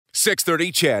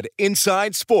630 CHED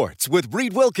Inside Sports with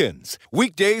Reed Wilkins.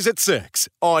 Weekdays at 6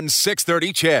 on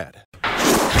 630 CHED.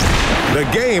 The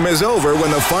game is over when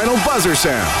the final buzzer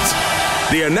sounds.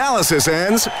 The analysis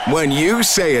ends when you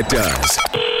say it does.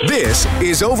 This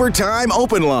is Overtime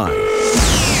Open Line.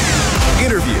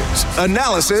 Interviews,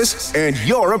 analysis, and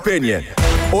your opinion.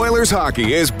 Oilers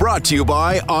hockey is brought to you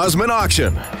by Osmond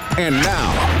Auction. And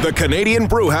now, the Canadian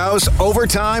Brewhouse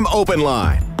Overtime Open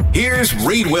Line. Here's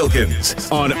Reed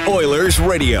Wilkins on Oilers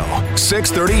Radio,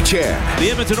 630 CHED. The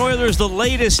Edmonton Oilers, the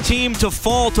latest team to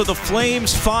fall to the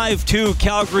Flames, 5-2.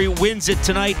 Calgary wins it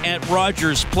tonight at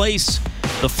Rogers Place.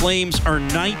 The Flames are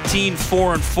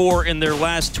 19-4-4 in their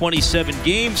last 27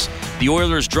 games. The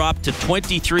Oilers dropped to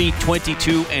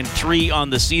 23-22-3 on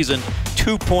the season.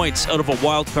 2 points out of a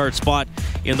wild card spot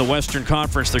in the Western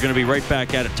Conference. They're going to be right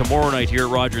back at it tomorrow night here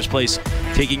at Rogers Place,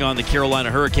 taking on the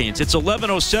Carolina Hurricanes. It's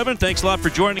 11:07. Thanks a lot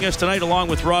for joining us tonight, along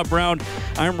with Rob Brown.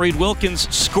 I'm Reed Wilkins.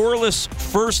 Scoreless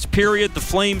first period. The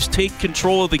Flames take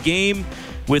control of the game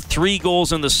with 3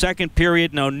 goals in the second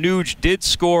period. Now, Nuge did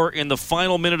score in the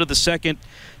final minute of the second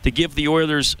to give the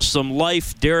Oilers some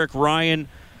life. Derek Ryan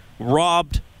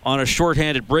robbed on a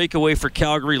shorthanded breakaway for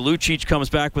Calgary. Lucic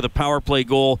comes back with a power play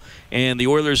goal, and the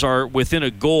Oilers are within a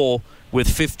goal with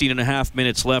 15 and a half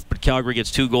minutes left, but Calgary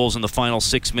gets 2 goals in the final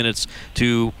 6 minutes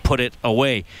to put it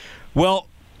away. Well,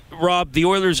 Rob, the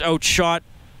Oilers outshot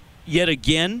yet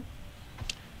again.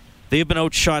 They've been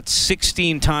outshot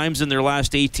 16 times in their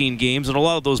last 18 games, and a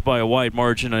lot of those by a wide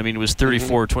margin. I mean, it was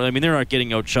 34-20. I mean, they're not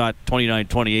getting outshot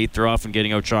 29-28. They're often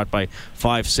getting outshot by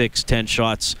 5, 6, 10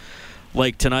 shots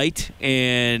like tonight.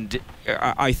 And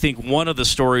I think one of the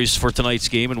stories for tonight's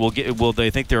game, and I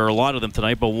think there are a lot of them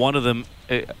tonight, but one of them,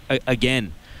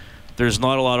 again, there's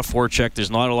not a lot of forecheck. There's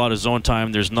not a lot of zone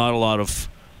time. There's not a lot of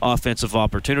offensive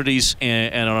opportunities.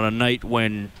 And on a night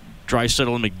when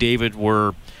Draisaitl and McDavid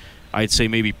were, I'd say,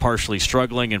 maybe partially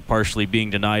struggling and partially being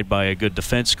denied by a good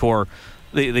defense core,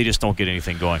 they just don't get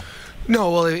anything going.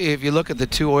 No, well, if you look at the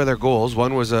 2 Oiler goals,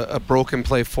 one was a broken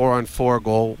play 4-on-4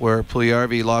 goal where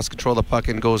Puljujarvi lost control of the puck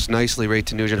and goes nicely right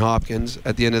to Nugent Hopkins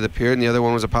at the end of the period, and the other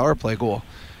one was a power play goal.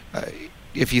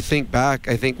 If you think back,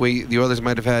 I think the Oilers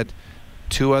might have had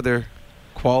 2 other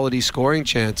quality scoring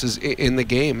chances in the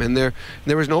game, and there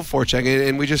was no forecheck.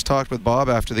 And we just talked with Bob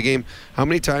after the game. How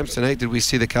many times tonight did we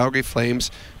see the Calgary Flames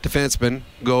defenseman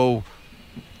go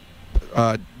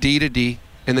D to D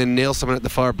and then nail someone at the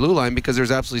far blue line because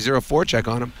there's absolutely zero forecheck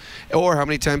on him? Or how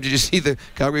many times did you see the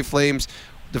Calgary Flames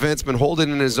defenseman hold it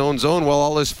in his own zone while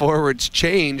all his forwards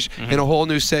changed and a whole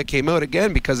new set came out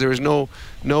again because there was no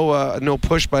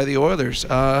push by the Oilers?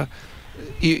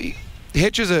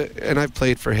 Hitch is and I've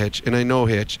played for Hitch, and I know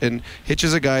Hitch, and Hitch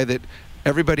is a guy that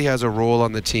everybody has a role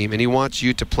on the team, and he wants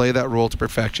you to play that role to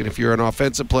perfection. If you're an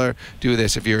offensive player, do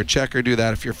this. If you're a checker, do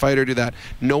that. If you're a fighter, do that.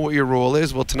 Know what your role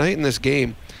is. Well, tonight in this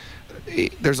game,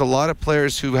 there's a lot of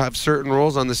players who have certain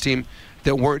roles on this team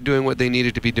that weren't doing what they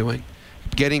needed to be doing.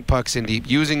 Getting pucks in deep,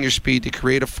 using your speed to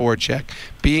create a forecheck,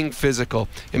 being physical.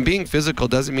 And being physical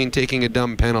doesn't mean taking a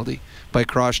dumb penalty by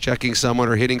cross-checking someone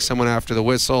or hitting someone after the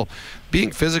whistle.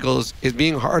 Being physical is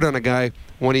being hard on a guy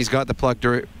when he's got the puck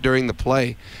during the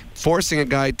play. Forcing a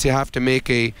guy to have to make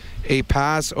a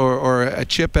pass or a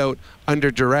chip out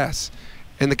under duress.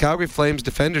 And the Calgary Flames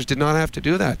defenders did not have to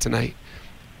do that tonight.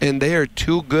 And they are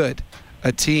too good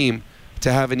a team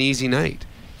to have an easy night.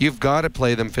 You've got to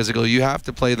play them physical. You have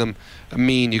to play them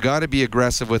mean. You got to be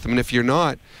aggressive with them. And if you're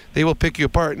not, they will pick you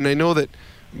apart. And I know that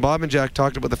Bob and Jack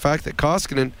talked about the fact that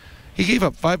Koskinen, he gave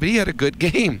up 5, but he had a good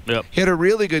game. Yep. He had a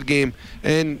really good game.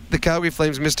 And the Calgary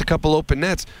Flames missed a couple open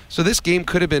nets. So this game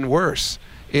could have been worse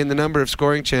in the number of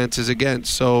scoring chances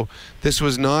against. So this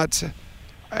was not,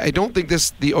 I don't think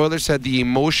the Oilers had the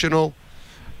emotional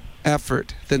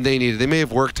effort that they needed. They may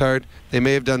have worked hard. They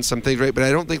may have done some things right, but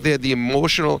I don't think they had the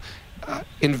emotional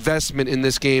investment in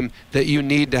this game that you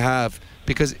need to have,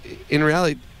 because in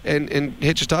reality, and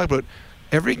Hitch has talked about,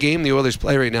 every game the Oilers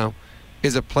play right now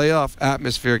is a playoff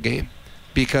atmosphere game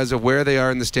because of where they are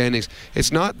in the standings.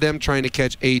 It's not them trying to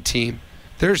catch a team.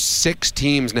 There's 6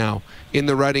 teams now in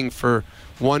the running for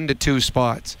 1 to 2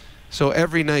 spots. So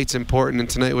every night's important, and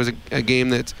tonight was a game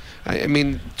that, I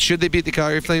mean, should they beat the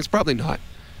Calgary Flames? Probably not.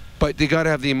 But they got to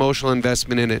have the emotional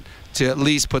investment in it to at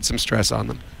least put some stress on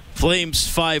them. Flames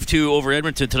 5-2 over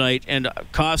Edmonton tonight, and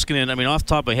Koskinen, I mean, off the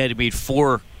top of my head, he made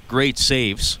 4 great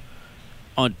saves.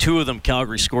 On 2 of them,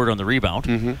 Calgary scored on the rebound.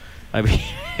 Mm-hmm. I mean,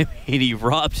 he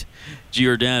robbed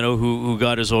Giordano, who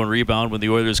got his own rebound when the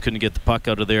Oilers couldn't get the puck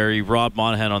out of there. He robbed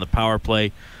Monahan on the power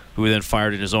play, who then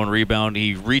fired in his own rebound.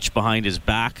 He reached behind his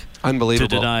back to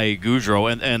deny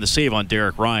Gaudreau, and the save on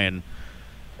Derek Ryan.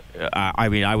 I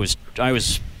mean, I was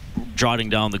jotting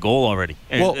down the goal already,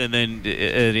 and then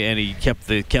he kept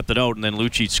it out, and then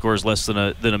Lucic scores less than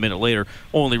a minute later.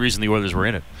 Only reason the Oilers were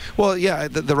in it. Well, yeah,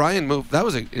 the Ryan move, that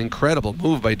was an incredible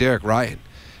move by Derek Ryan,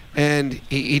 and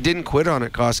he didn't quit on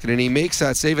it, Koskinen, and he makes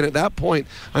that save. And at that point,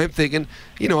 I'm thinking,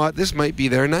 you know what, this might be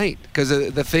their night, because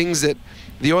the things that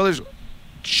the Oilers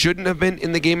shouldn't have been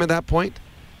in the game at that point,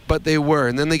 but they were,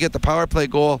 and then they get the power play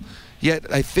goal.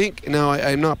 Yet I think, now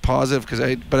I'm not positive,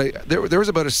 there was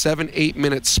about a 7-8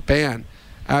 minute span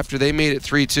after they made it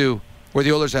 3-2 where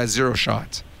the Oilers had 0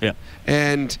 shots. Yeah.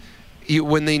 And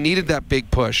when they needed that big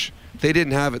push, they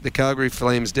didn't have it. The Calgary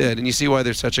Flames did. And you see why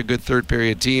they're such a good third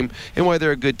period team and why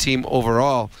they're a good team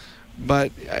overall.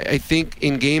 But I think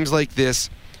in games like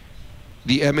this,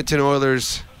 the Edmonton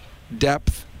Oilers'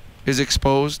 depth is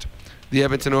exposed. The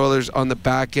Edmonton Oilers on the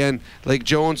back end, like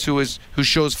Jones, who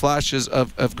shows flashes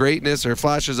of greatness or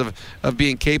flashes of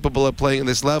being capable of playing at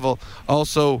this level.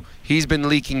 Also, he's been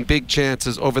leaking big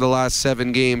chances over the last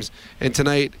 7 games. And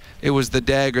tonight, it was the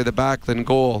Dagger, the Backlund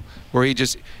goal, where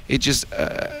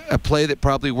a play that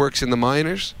probably works in the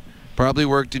minors, probably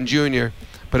worked in junior,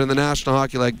 but in the National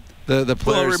Hockey League, the players.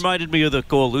 Well, it reminded me of the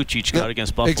goal Lucic got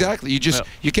against Buffalo. Exactly.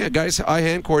 You can't, guys.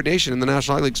 Eye-hand coordination in the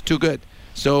National Hockey League is too good.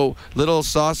 So little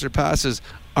saucer passes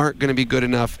aren't going to be good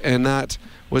enough, and that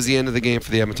was the end of the game for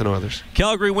the Edmonton Oilers.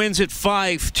 Calgary wins at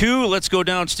 5-2. Let's go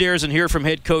downstairs and hear from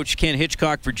head coach Ken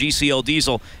Hitchcock for GCL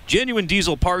Diesel. Genuine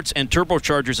diesel parts and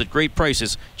turbochargers at great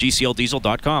prices.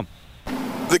 GCLDiesel.com.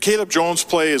 The Caleb Jones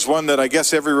play is one that I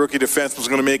guess every rookie defenseman is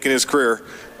going to make in his career.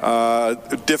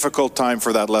 A difficult time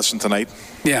for that lesson tonight.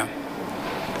 Yeah,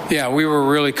 we were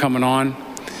really coming on,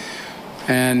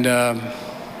 and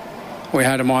we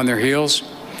had them on their heels.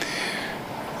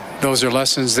 Those are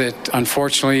lessons that,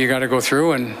 unfortunately, you got to go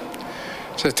through, and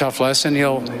it's a tough lesson.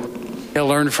 He'll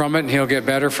learn from it, and he'll get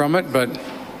better from it. But,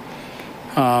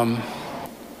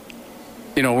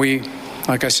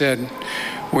 like I said,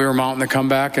 we were mounting the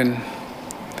comeback, and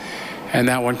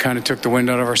that one kind of took the wind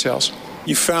out of our sails.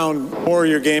 You found more of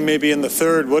your game maybe in the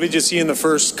third. What did you see in the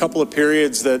first couple of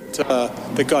periods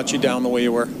that got you down the way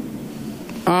you were?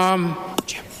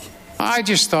 I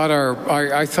just thought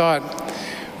I thought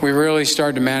we really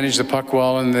started to manage the puck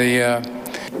well in the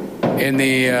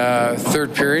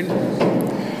third period,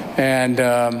 and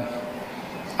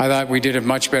I thought we did a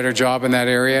much better job in that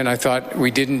area. And I thought we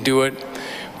didn't do it.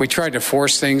 We tried to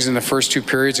force things in the first 2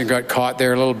 periods and got caught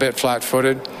there a little bit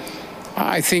flat-footed.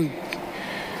 I think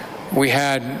we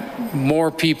had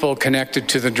more people connected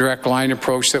to the direct line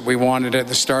approach that we wanted at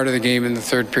the start of the game in the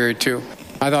third period too.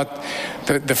 I thought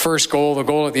the first goal, the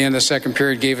goal at the end of the second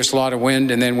period, gave us a lot of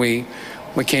wind, and then we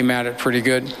came at it pretty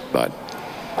good. But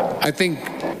I think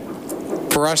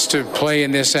for us to play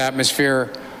in this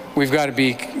atmosphere, we got to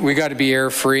be air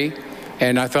free.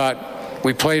 And I thought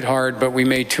we played hard, but we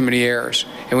made too many errors,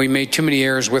 and we made too many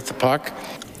errors with the puck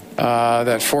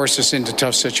that forced us into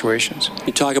tough situations.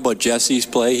 You talk about Jesse's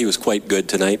play; he was quite good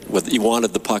tonight. He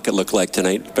wanted the puck, it looked like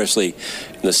tonight, especially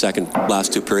in the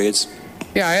last 2 periods.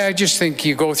 Yeah, I just think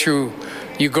you go through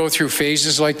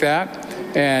phases like that,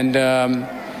 and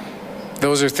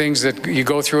those are things that you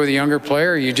go through with a younger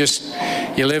player. You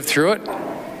live through it.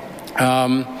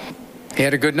 He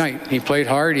had a good night. He played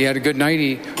hard. He had a good night.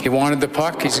 He wanted the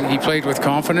puck. He played with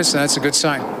confidence, and that's a good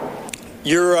sign.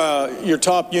 Your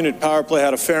top unit power play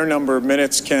had a fair number of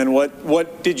minutes, Ken.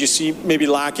 What did you see maybe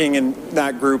lacking in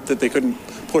that group that they couldn't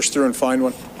push through and find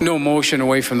one? No motion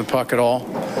away from the puck at all.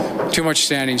 Too much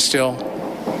standing still.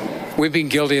 We've been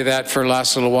guilty of that for the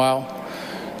last little while.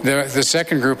 The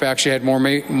second group actually had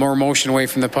more motion away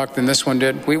from the puck than this one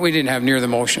did. We didn't have near the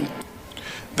motion.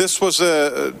 This was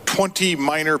a 20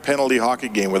 minor penalty hockey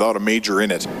game without a major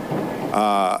in it.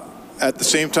 At the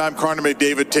same time, Connor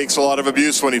McDavid takes a lot of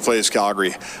abuse when he plays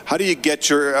Calgary. How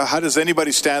does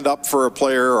anybody stand up for a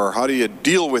player, or how do you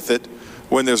deal with it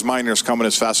when there's minors coming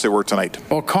as fast as they were tonight?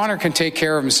 Well, Connor can take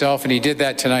care of himself, and he did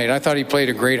that tonight. I thought he played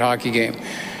a great hockey game.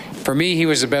 For me, he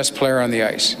was the best player on the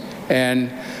ice,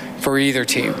 and for either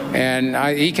team. And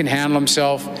he can handle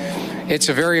himself. It's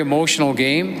a very emotional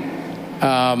game.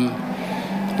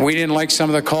 We didn't like some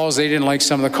of the calls. They didn't like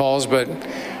some of the calls, but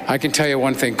I can tell you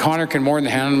one thing. Connor can more than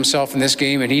handle himself in this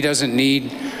game, and he doesn't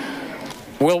need...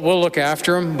 We'll look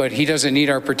after him, but he doesn't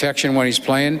need our protection when he's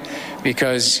playing,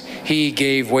 because he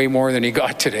gave way more than he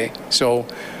got today. So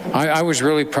I was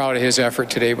really proud of his effort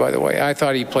today, by the way. I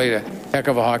thought he played a heck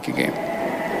of a hockey game.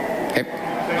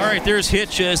 All right, there's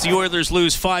Hitch as the Oilers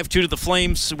lose 5-2 to the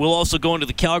Flames. We'll also go into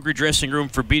the Calgary dressing room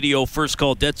for BDO First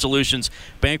Call Debt Solutions,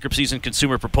 bankruptcies and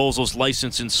consumer proposals,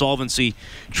 licensed insolvency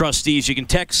trustees. You can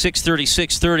text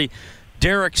 630-630.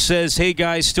 Derek says, hey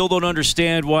guys, still don't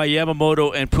understand why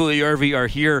Yamamoto and Puljujarvi are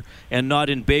here and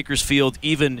not in Bakersfield.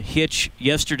 Even Hitch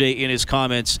yesterday in his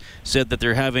comments said that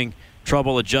they're having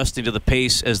trouble adjusting to the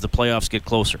pace as the playoffs get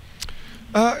closer.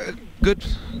 Good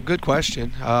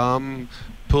question.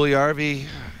 Puljujarvi,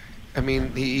 I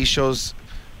mean, he shows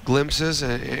glimpses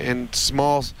and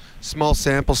small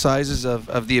sample sizes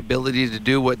of the ability to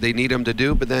do what they need him to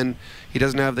do, but then he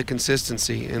doesn't have the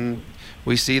consistency. And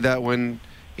we see that when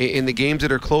in the games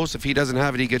that are close, if he doesn't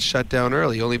have it, he gets shut down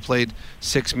early. He only played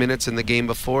 6 minutes in the game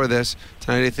before this.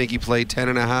 Tonight I think he played 10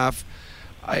 and a half.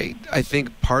 I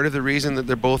think part of the reason that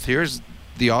they're both here is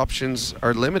the options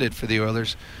are limited for the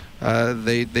Oilers.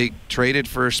 They traded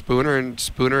for Spooner, and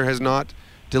Spooner has not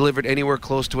delivered anywhere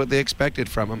close to what they expected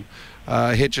from him.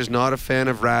 Hitch is not a fan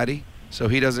of Ratty, so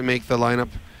he doesn't make the lineup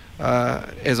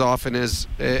as often as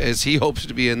he hopes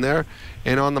to be in there.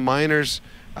 And on the minors,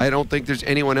 I don't think there's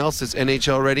anyone else that's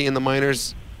NHL ready in the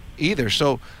minors either.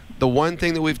 So the one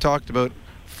thing that we've talked about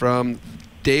from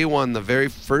day one, the very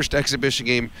first exhibition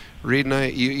game, Reed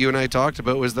and you and I talked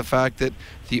about, was the fact that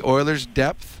the Oilers'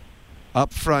 depth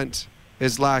up front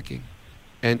is lacking.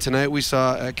 And tonight we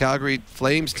saw a Calgary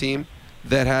Flames team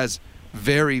that has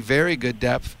very, very good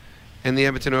depth, and the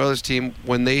Edmonton Oilers team,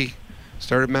 when they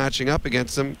started matching up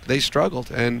against them, they struggled.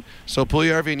 And so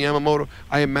Puljujarvi and Yamamoto,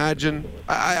 I imagine,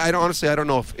 I honestly don't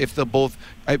know if they'll both.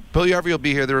 Puljujarvi will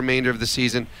be here the remainder of the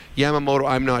season. Yamamoto,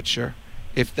 I'm not sure.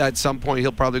 If at some point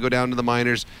he'll probably go down to the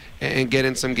minors and get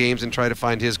in some games and try to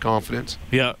find his confidence.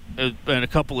 Yeah, and a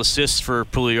couple assists for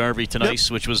Puljujarvi tonight,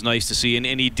 which was nice to see. And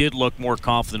he did look more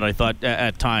confident, I thought,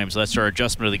 at times. That's our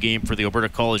adjustment of the game for the Alberta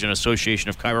College and Association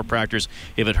of Chiropractors.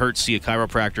 If it hurts, see a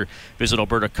chiropractor. Visit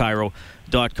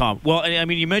albertachiro.com. Well, I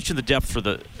mean, you mentioned the depth for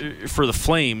the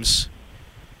Flames.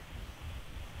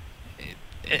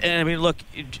 And, I mean, look,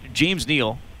 James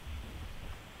Neal.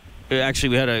 Actually,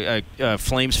 we had a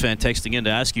Flames fan texting in to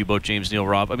ask you about James Neal,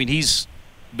 Rob. I mean, he's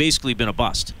basically been a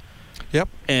bust. Yep.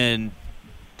 And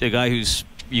the guy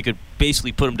you could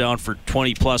basically put him down for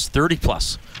 20-plus,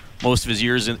 30-plus most of his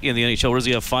years in the NHL. What does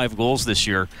he have? 5 goals this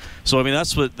year. So I mean,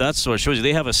 that's what it shows you.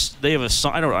 They have a.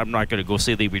 I'm not going to go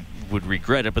say they would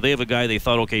regret it, but they have a guy they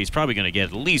thought, okay, he's probably going to get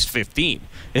at least 15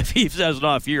 if he has an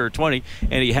off year, or 20,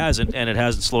 and he hasn't, and it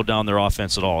hasn't slowed down their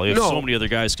offense at all. They have so many other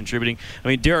guys contributing. I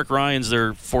mean, Derek Ryan's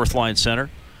their fourth line center.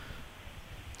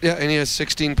 Yeah, and he has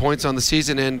 16 points on the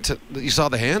season, and you saw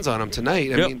the hands on him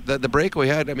tonight. I mean, the breakaway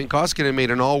had. I mean, Koskinen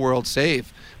made an all-world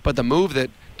save, but the move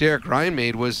that Derek Ryan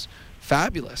made was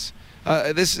fabulous.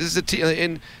 This is a team,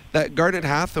 and that Garnet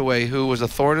Hathaway, who was a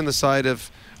thorn in the side of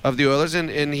the Oilers,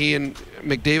 and he and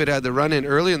McDavid had the run in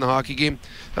early in the hockey game.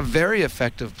 A very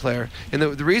effective player, and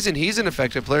the reason he's an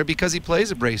effective player because he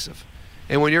plays abrasive.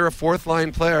 And when you're a fourth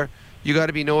line player, you got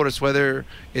to be noticed, whether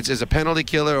it's as a penalty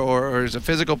killer or as a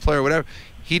physical player, or whatever.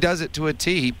 He does it to a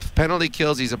T. He penalty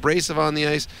kills. He's abrasive on the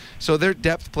ice. So their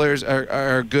depth players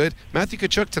are good. Matthew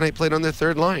Tkachuk tonight played on their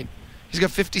third line. He's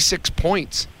got 56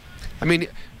 points. I mean,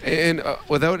 and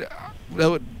without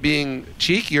being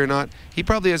cheeky or not, he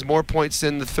probably has more points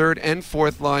than the third and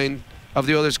fourth line of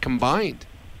the Oilers combined.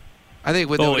 I think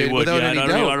without any doubt.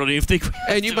 I don't even think.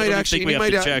 And you might actually,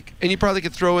 check. And you probably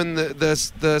could throw in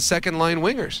the second line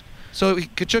wingers. So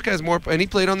Tkachuk has more, and he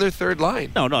played on their third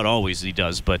line. No, not always he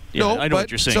does, but I know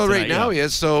what you're saying. So right now he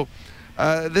is. So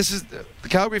the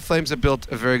Calgary Flames have built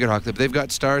a very good hockey club. They've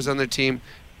got stars on their team,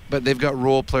 but they've got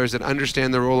role players that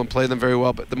understand their role and play them very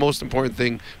well. But the most important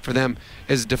thing for them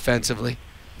is defensively.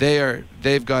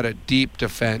 They've got a deep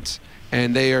defense,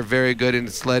 and they are very good, and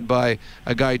it's led by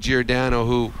a guy, Giordano,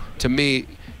 who to me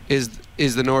is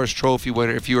the Norris Trophy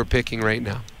winner if you were picking right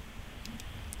now.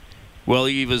 Well,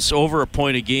 he was over a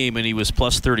point a game, and he was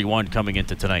plus 31 coming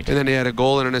into tonight. And then he had a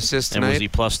goal and an assist tonight. And was he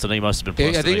plus tonight? He must have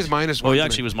been plus I think he was -1. Oh, he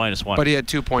actually was -1. But he had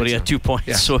 2 points. But he had 2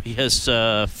 points, so he has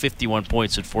 51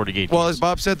 points in 48 games. Well, as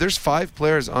Bob said, there's 5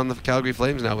 players on the Calgary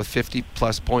Flames now with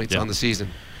 50-plus points on the season.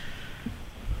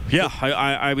 Yeah,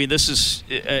 I mean, this is,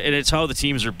 and it's how the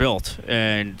teams are built.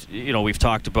 And, we've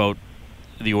talked about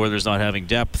the Oilers not having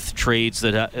depth, trades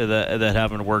that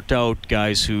haven't worked out,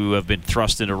 guys who have been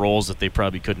thrust into roles that they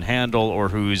probably couldn't handle, or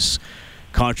whose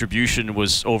contribution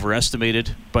was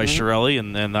overestimated by Chiarelli,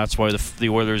 and that's why the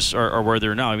Oilers are where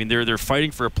they're now. I mean, they're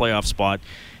fighting for a playoff spot,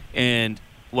 and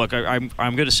look, I'm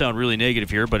going to sound really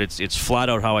negative here, but it's flat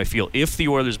out how I feel. If the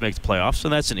Oilers make the playoffs,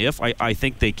 and that's an if, I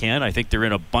think they can. I think they're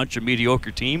in a bunch of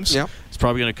mediocre teams. Yep. It's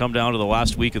probably going to come down to the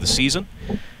last week of the season.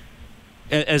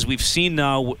 As we've seen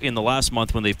now in the last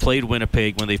month, when they've played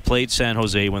Winnipeg, when they've played San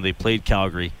Jose, when they've played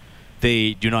Calgary,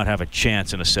 they do not have a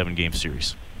chance in a 7-game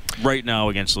series right now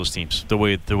against those teams, the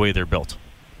way they're built.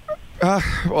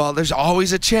 Well, there's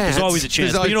always a chance. There's always a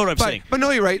chance, but you know what I'm saying. But no,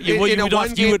 you're right. You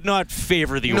would not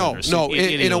favor the Oilers. No,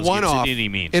 in a one-off.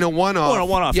 In a one-off. In a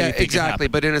one-off, yeah, exactly.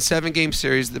 But in a 7-game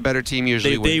series, the better team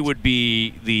usually wins. They would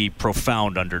be the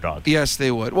profound underdog. Yes,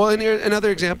 they would. Well, and another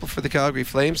example for the Calgary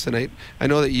Flames tonight. I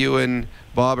know that you and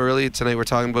Bob earlier tonight were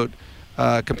talking about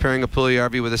comparing a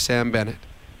Puljujarvi with a Sam Bennett.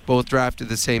 Both drafted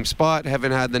the same spot,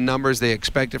 haven't had the numbers they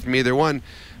expected from either one.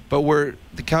 But where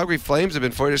the Calgary Flames have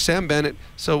been for it is Sam Bennett.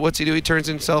 So what's he do? He turns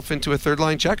himself into a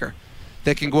third-line checker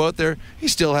that can go out there. He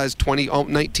still has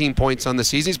 19 points on the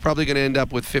season. He's probably going to end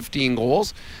up with 15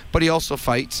 goals. But he also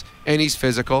fights, and he's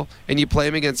physical, and you play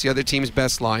him against the other team's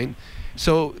best line.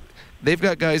 So they've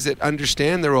got guys that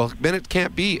understand their role. Bennett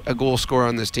can't be a goal scorer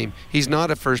on this team. He's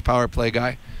not a first power play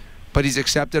guy. But he's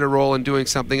accepted a role in doing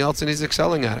something else, and he's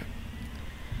excelling at it.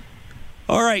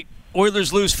 All right.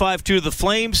 Oilers lose 5-2 to the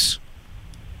Flames.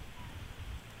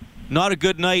 Not a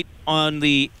good night on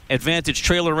the Advantage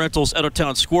Trailer Rentals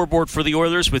out-of-town scoreboard for the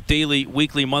Oilers with daily,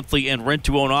 weekly, monthly, and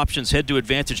rent-to-own options. Head to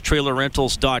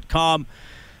AdvantageTrailerRentals.com.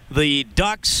 The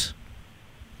Ducks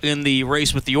in the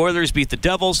race with the Oilers beat the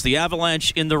Devils. The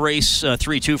Avalanche in the race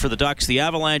 3-2 for the Ducks. The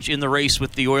Avalanche in the race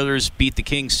with the Oilers beat the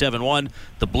Kings 7-1.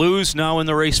 The Blues now in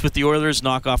the race with the Oilers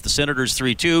knock off the Senators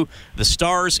 3-2. The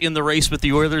Stars in the race with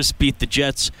the Oilers beat the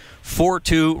Jets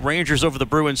 4-2. Rangers over the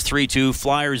Bruins 3-2.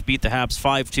 Flyers beat the Habs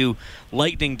 5-2.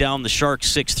 Lightning down the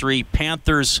Sharks 6-3.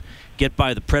 Panthers get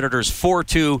by the Predators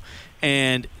 4-2.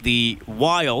 And the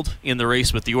Wild in the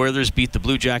race with the Oilers beat the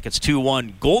Blue Jackets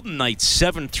 2-1. Golden Knights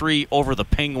 7-3 over the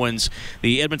Penguins.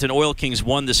 The Edmonton Oil Kings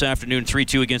won this afternoon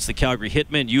 3-2 against the Calgary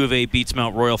Hitmen. U of A beats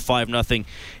Mount Royal 5-0.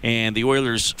 And the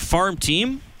Oilers farm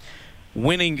team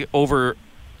winning over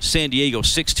San Diego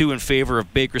 6-2 in favor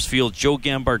of Bakersfield. Joe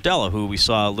Gambardella, who we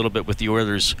saw a little bit with the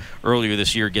Oilers earlier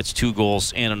this year, gets 2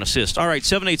 goals and an assist. All right,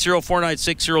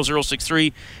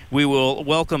 780-496-0063. We will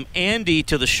welcome Andy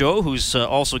to the show, who's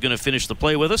also going to finish the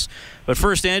play with us. But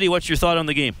first, Andy, what's your thought on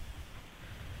the game?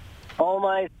 Oh,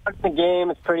 my thoughts on the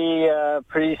game is pretty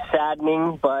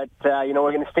saddening, but we're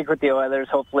going to stick with the Oilers.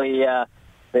 Hopefully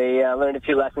they learned a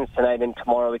few lessons tonight, and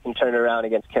tomorrow we can turn it around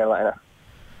against Carolina.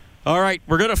 All right,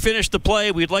 we're going to finish the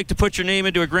play. We'd like to put your name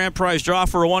into a grand prize draw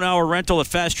for a 1-hour rental at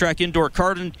Fast Track Indoor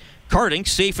Karting.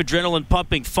 Safe,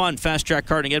 adrenaline-pumping fun.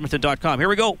 FastTrackKartingEdmonton.com. Here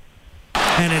we go.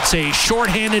 And it's a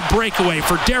shorthanded breakaway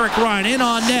for Derek Ryan in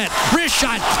on net. Wrist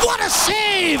shot. What a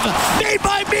save! Made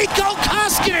by Mikko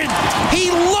Koskinen. He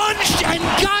lunged and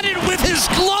got it with his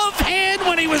glove hand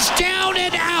when he was down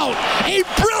and out. A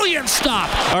brilliant stop.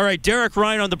 All right, Derek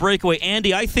Ryan on the breakaway.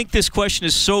 Andy, I think this question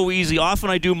is so easy.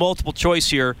 Often I do multiple choice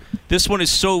here. This one is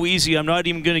so easy, I'm not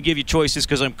even going to give you choices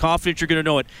because I'm confident you're going to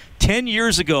know it. 10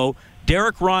 years ago,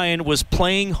 Derek Ryan was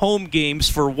playing home games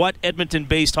for what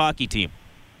Edmonton-based hockey team?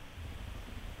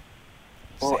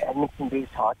 Oh,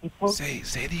 Edmonton-based hockey team?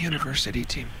 Say the university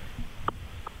team.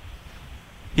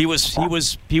 He was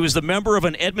the member of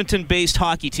an Edmonton-based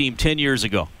hockey team 10 years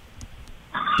ago.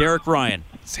 Derek Ryan.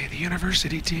 Say the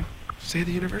university team. Say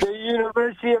the university. The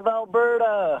University of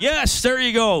Alberta. Yes, there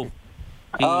you go.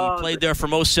 He played there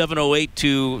from 07-08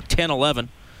 to 10-11.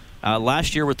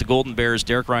 Last year with the Golden Bears,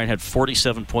 Derek Ryan had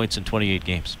 47 points in 28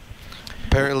 games.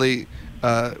 Apparently,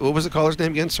 what was the caller's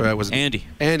name again? Sorry, I wasn't.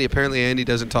 Andy. Apparently, Andy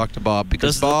doesn't talk to Bob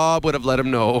because Bob would have let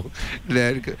him know.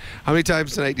 How many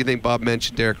times tonight do you think Bob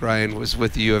mentioned Derek Ryan was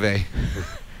with the U of A?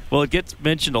 Well, it gets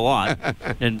mentioned a lot,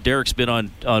 and Derek's been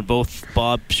on both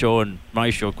Bob's show and my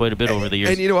show quite a bit over the years.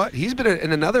 And you know what? He's been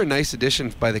in another nice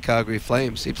addition by the Calgary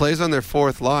Flames. He plays on their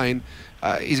 4th line.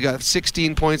 He's got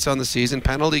 16 points on the season,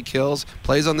 penalty kills,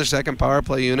 plays on their second power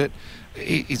play unit.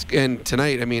 And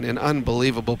tonight, I mean, an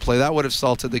unbelievable play. That would have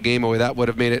salted the game away. That would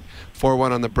have made it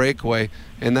 4-1 on the breakaway,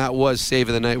 and that was save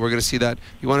of the night. We're going to see that.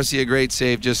 You want to see a great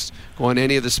save, just go on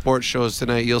any of the sports shows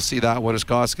tonight. You'll see that one as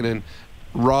Koskinen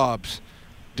robs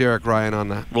Derek Ryan on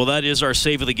that. Well, that is our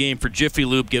save of the game for Jiffy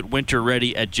Lube. Get winter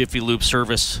ready at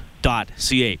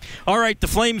jiffylubeservice.ca. All right, the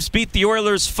Flames beat the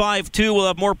Oilers 5-2. We'll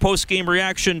have more post-game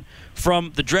reaction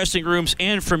from the dressing rooms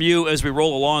and from you as we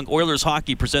roll along. Oilers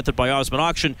hockey presented by Osmond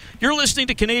Auction. You're listening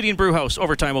to Canadian Brewhouse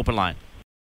Overtime Open Line.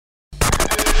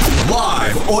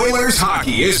 Live Oilers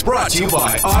hockey is brought to you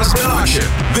by Osmond Auction.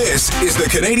 This is the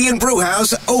Canadian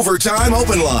Brewhouse Overtime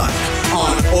Open Line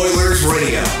on Oilers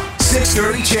Radio.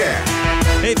 630 CHED.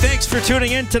 Hey, thanks for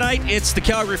tuning in tonight. It's the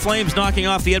Calgary Flames knocking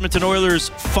off the Edmonton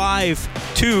Oilers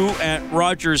 5-2 at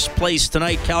Rogers Place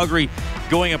tonight. Calgary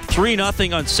going up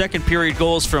 3-0 on second period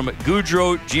goals from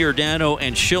Gaudreau, Giordano,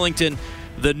 and Shillington.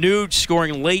 The Nuge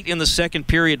scoring late in the second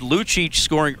period. Lucic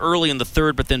scoring early in the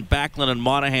third, but then Backlund and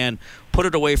Monahan put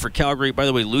it away for Calgary. By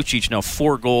the way, Lucic now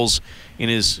 4 goals in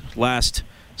his last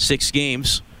 6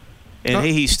 games. And,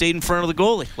 hey, he stayed in front of the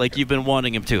goalie like you've been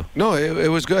wanting him to. No, it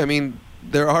was good. I mean,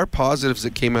 there are positives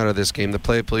that came out of this game. The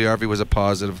play of Puljujarvi was a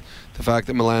positive. The fact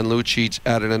that Milan Lucic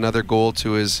added another goal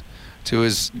to his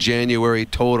January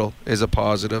total is a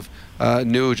positive.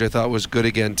 Nuge, I thought, was good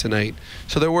again tonight.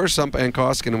 So there were some, and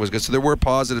Koskinen was good. So there were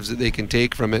positives that they can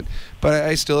take from it. But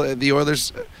I still, the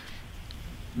Oilers,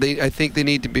 I think they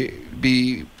need to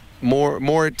be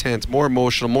more intense, more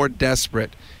emotional, more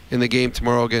desperate in the game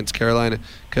tomorrow against Carolina,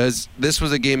 because this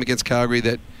was a game against Calgary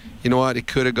that, you know what, it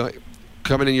could have gone.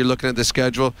 Coming in, you're looking at the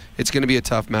schedule, it's going to be a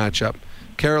tough matchup.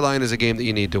 Carolina is a game that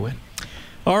you need to win.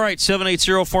 All right,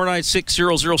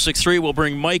 780-496-0063. We'll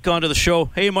bring Mike onto the show.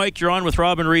 Hey, Mike, you're on with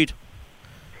Rob and Reed.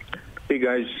 Hey,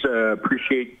 guys.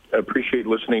 Appreciate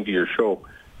listening to your show.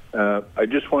 I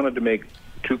just wanted to make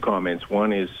two comments.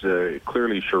 One is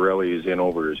clearly Chiarelli is in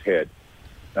over his head.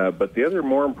 But the other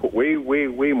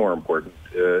way more important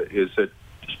is that,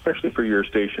 especially for your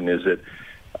station, is that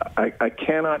I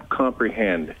cannot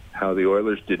comprehend how the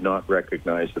Oilers did not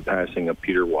recognize the passing of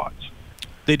Peter Watts.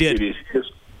 They did. It is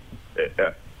just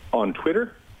on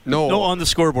Twitter? No, on the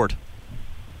scoreboard.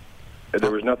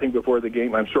 There was nothing before the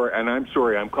game. I'm sorry.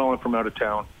 I'm calling from out of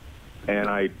town, and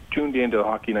I tuned into the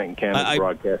Hockey Night in Canada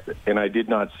broadcast, and I did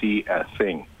not see a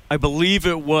thing. I believe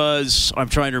it was, I'm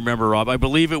trying to remember, Rob, I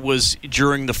believe it was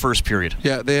during the first period.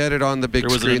 Yeah, they had it on the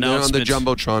big screen, on the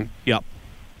Jumbotron. Yeah.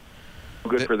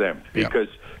 Good for them, because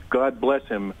God bless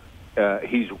him,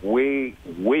 he's way,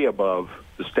 way above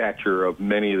the stature of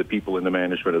many of the people in the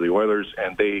management of the Oilers,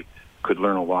 and they could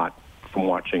learn a lot from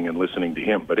watching and listening to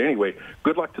him. But anyway,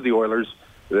 good luck to the Oilers.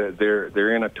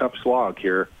 They're in a tough slog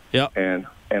here, and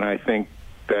I think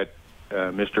that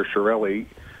Mr. Chiarelli,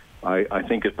 I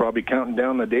think, is probably counting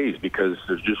down the days, because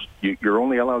there's just you're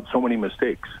only allowed so many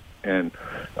mistakes, and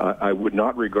I would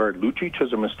not regard Lucic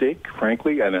as a mistake,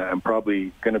 frankly, and I'm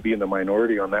probably going to be in the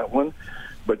minority on that one.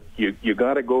 But you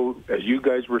got to go, as you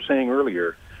guys were saying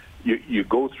earlier, you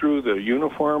go through the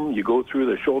uniform, you go through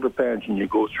the shoulder pads, and you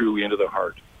go through into the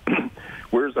heart.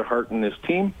 Where's the heart in this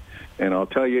team? And I'll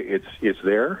tell you, it's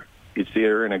there. It's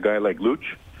there in a guy like Luch,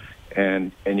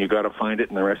 and you got to find it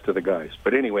in the rest of the guys.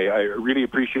 But anyway, I really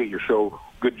appreciate your show.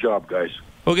 Good job, guys.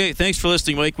 Okay, thanks for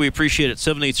listening, Mike. We appreciate it.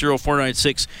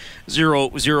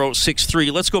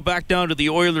 780-496-0063. Let's go back down to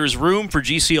the Oilers' room for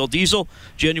GCL Diesel.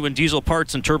 Genuine diesel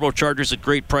parts and turbochargers at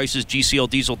great prices,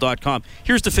 GCLDiesel.com.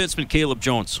 Here's defenseman Caleb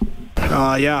Jones.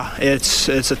 It's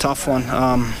a tough one.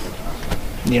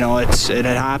 It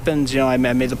happens. I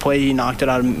made the play. He knocked it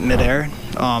out of midair.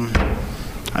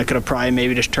 I could have probably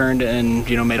maybe just turned and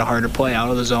made a harder play out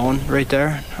of the zone right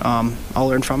there. I'll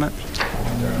learn from it.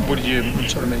 What did you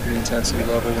sort of make the intensity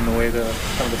level and the way the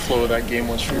flow of that game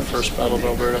was for your first battle of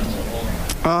Alberta?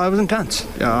 It was intense.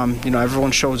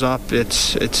 Everyone shows up.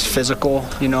 It's physical.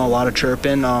 A lot of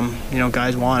chirping.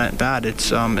 Guys want it bad.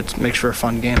 It makes for a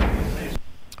fun game.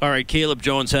 All right, Caleb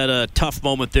Jones had a tough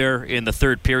moment there in the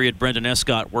third period. Brendan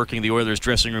Escott working the Oilers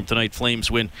dressing room tonight. Flames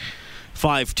win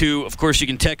 5-2. Of course, you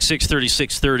can text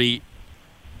 630-630.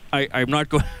 I'm not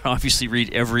going to obviously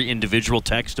read every individual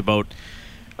text about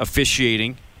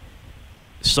officiating.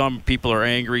 Some people are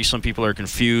angry. Some people are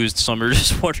confused. Some are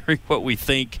just wondering what we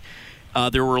think.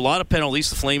 There were a lot of penalties.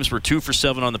 The Flames were 2 for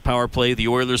 7 on the power play. The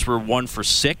Oilers were 1 for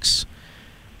 6.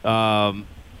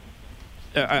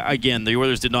 Again, the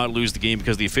Oilers did not lose the game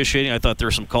because of the officiating. I thought there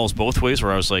were some calls both ways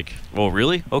where I was like, oh,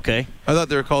 really? Okay. I thought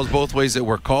there were calls both ways that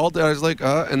were called. I was like,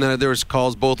 and then there was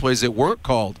calls both ways that weren't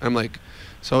called. I'm like,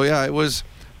 so yeah, it was.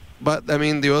 But, I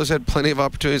mean, the Oilers had plenty of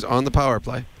opportunities on the power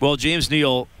play. Well, James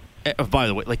Neal, by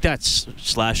the way, that's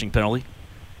slashing penalty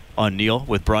on Neal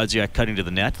with Brodziak cutting to the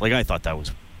net. I thought that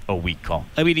was a weak call.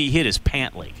 I mean, he hit his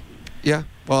pant leg. Yeah,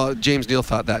 well, James Neal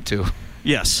thought that too.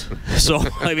 Yes. So,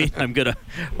 I mean,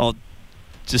 I'll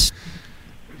just...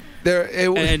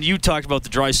 And you talked about the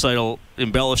Draisaitl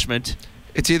embellishment.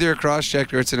 It's either a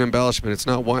cross-check or it's an embellishment. It's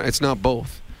not one. It's not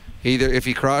both. Either if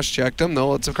he cross-checked him,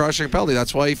 no, it's a cross-check penalty.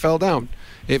 That's why he fell down.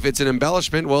 If it's an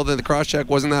embellishment, well, then the cross-check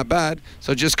wasn't that bad,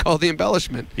 so just call the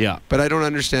embellishment. Yeah. But I don't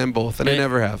understand both, and I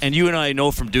never have. And you and I know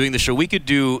from doing the show, we could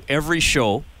do every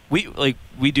show.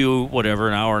 We do, whatever,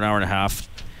 an hour and a half.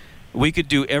 We could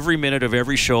do every minute of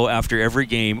every show after every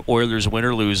game, Oilers win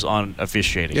or lose, on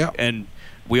officiating. Yeah. And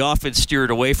we often steer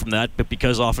it away from that, but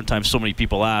because oftentimes so many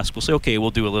people ask, we'll say, okay,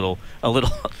 we'll do a little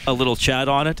chat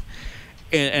on it.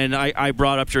 And I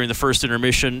brought up during the first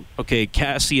intermission, okay,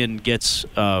 Cassian gets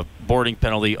a boarding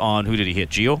penalty on, who did he hit,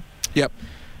 Gio? Yep.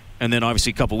 And then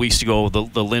obviously a couple weeks ago,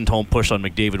 the Lindholm push on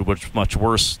McDavid, which was much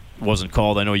worse, wasn't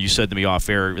called. I know you said to me off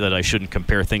air that I shouldn't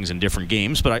compare things in different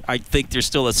games, but I think there's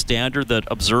still a standard that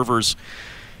observers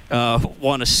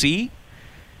want to see.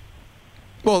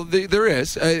 Well, there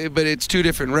is, but it's two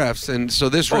different refs, and so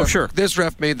this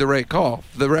ref made the right call.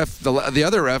 The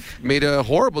other ref made a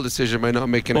horrible decision by not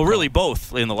making. Well, really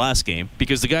both in the last game,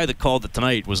 because the guy that called it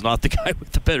tonight was not the guy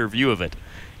with the better view of it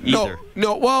either.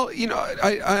 No. Well,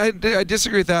 I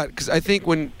disagree with that, because I think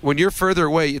when you're further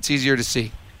away, it's easier to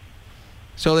see.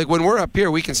 So like when we're up here,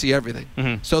 we can see everything.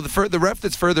 Mm-hmm. So the ref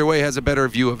that's further away has a better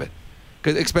view of it,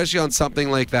 'cause especially on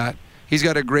something like that. He's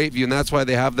got a great view, and that's why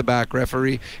they have the back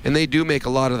referee, and they do make a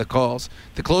lot of the calls.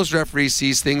 The close referee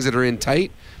sees things that are in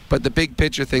tight, but the big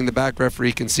picture thing, the back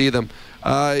referee can see them.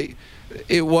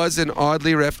 It was an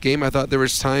oddly ref game. I thought there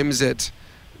was times that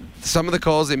some of the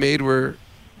calls they made were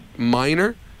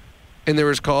minor, and there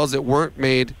was calls that weren't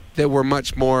made that were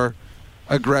much more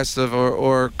aggressive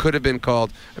or could have been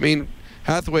called. I mean,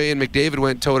 Hathaway and McDavid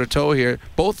went toe-to-toe here.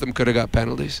 Both of them could have got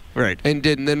penalties. Right. And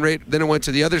didn't. Then it went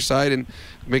to the other side, and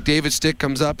McDavid's stick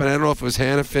comes up, and I don't know if it was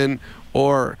Hanifin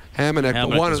or Hamonic,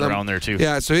 but one of them. Around there too.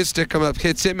 Yeah, so his stick comes up,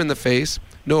 hits him in the face.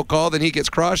 No call. Then he gets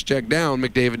cross-checked down,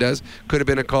 McDavid does. Could have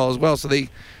been a call as well. So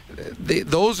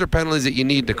those are penalties that you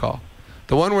need to call.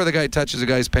 The one where the guy touches a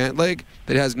guy's pant leg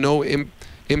that has no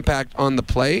impact on the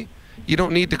play, you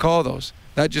don't need to call those.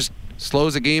 That just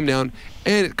slows the game down,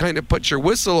 and it kind of puts your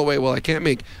whistle away. Well, I can't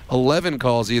make 11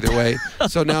 calls either way,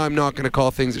 so now I'm not going to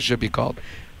call things that should be called.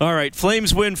 All right,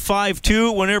 Flames win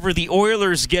 5-2. Whenever the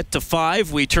Oilers get to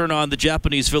 5, we turn on the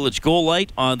Japanese Village goal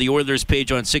light on the Oilers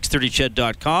page on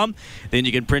 630ched.com. Then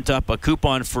you can print up a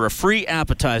coupon for a free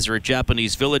appetizer at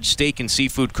Japanese Village. Steak and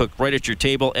seafood cooked right at your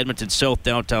table. Edmonton South,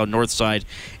 downtown Northside,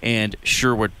 and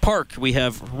Sherwood Park. We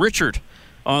have Richard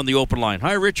on the open line.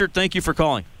 Hi, Richard. Thank you for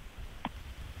calling.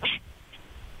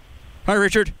 Hi,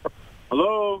 Richard.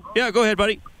 Hello. Yeah, go ahead,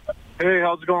 buddy. Hey,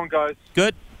 how's it going, guys?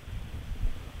 Good.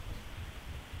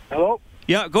 Hello?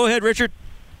 Yeah, go ahead, Richard.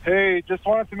 Hey, just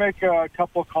wanted to make a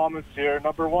couple of comments here.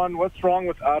 Number one, what's wrong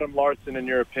with Adam Larsson, in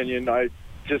your opinion? I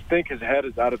just think his head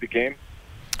is out of the game.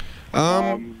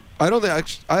 I don't think.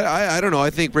 I don't know. I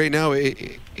think right now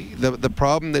the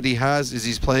problem that he has is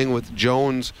he's playing with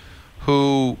Jones,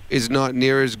 who is not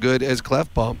near as good as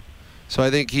Klefbom. So I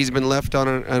think he's been left on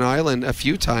an island a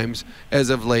few times as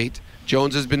of late.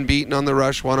 Jones has been beaten on the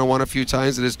rush one-on-one a few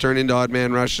times. It has turned into odd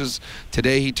man rushes.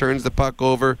 Today he turns the puck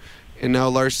over, and now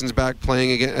Larsson's back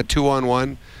playing again a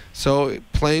 2-on-1. So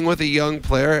playing with a young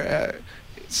player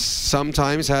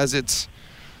sometimes has it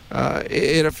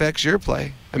affects your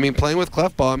play. I mean, playing with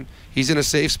Klefbom, he's in a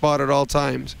safe spot at all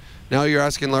times. Now you're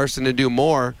asking Larsson to do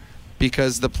more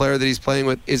because the player that he's playing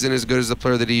with isn't as good as the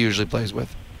player that he usually plays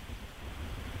with.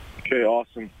 Okay,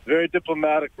 awesome. Very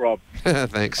diplomatic, Rob.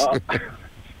 Thanks.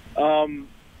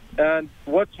 And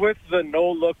what's with the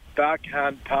no-look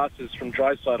backhand passes from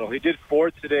Draisaitl? He did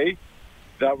 4 today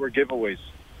that were giveaways,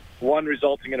 one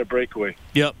resulting in a breakaway.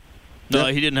 Yep. No,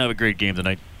 he didn't have a great game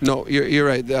tonight. No, you're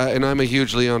right. And I'm a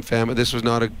huge Leon fan, but this was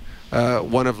not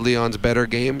one of Leon's better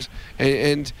games.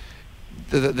 And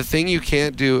the thing you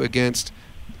can't do against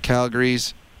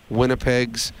Calgary's,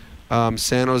 Winnipeg's,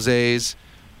 San Jose's,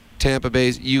 Tampa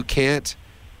Bay's, you can't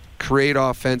create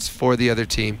offense for the other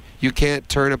team. You can't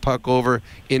turn a puck over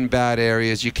in bad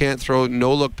areas. You can't throw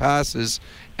no-look passes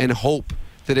and hope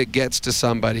that it gets to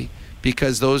somebody,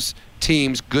 because those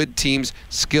teams, good teams,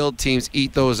 skilled teams,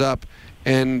 eat those up.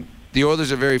 And the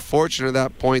Oilers are very fortunate at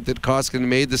that point that Koskinen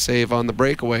made the save on the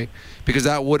breakaway, because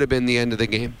that would have been the end of the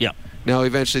game. Yeah. Now,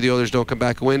 eventually the Oilers don't come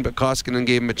back and win, but Koskinen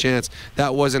gave him a chance.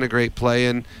 That wasn't a great play,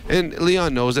 and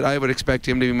Leon knows it. I would expect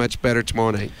him to be much better tomorrow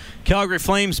night. Calgary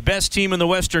Flames, best team in the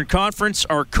Western Conference,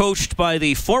 are coached by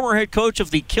the former head coach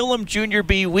of the Killam Junior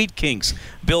B Wheat Kings,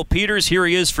 Bill Peters. Here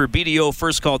he is for BDO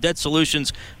First Call Debt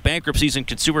Solutions, Bankruptcies and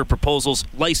Consumer Proposals,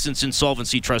 Licensed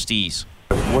Insolvency Trustees.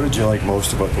 What did you like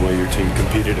most about the way your team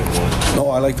competed and won? No,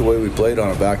 I liked the way we played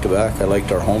on a back-to-back. I liked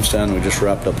our homestand. We just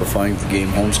wrapped up a fine-game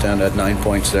homestand, had 9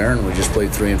 points there, and we just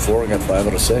played 3 and 4 and got 5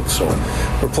 out of 6. So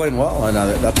we're playing well, and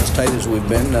that's as tight as we've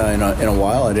been in a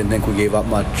while. I didn't think we gave up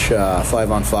much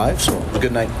 5-on-5, so it was a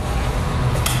good night.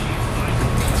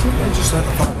 I just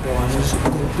thought, Bill,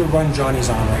 the run Johnny's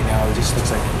on right now, it just looks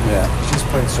like he's just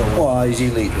playing so well. Well, he's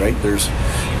elite, right?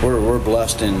 We're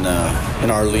blessed in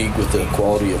our league with the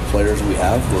quality of players we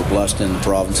have. We're blessed in the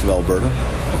province of Alberta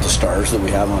with the stars that we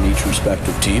have on each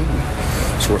respective team.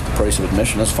 It's worth the price of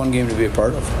admission. It's a fun game to be a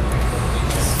part of.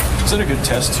 Was it a good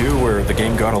test, too, where the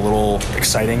game got a little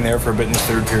exciting there for a bit in the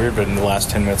third period, but in the last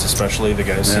 10 minutes especially, the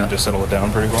guys seemed to settle it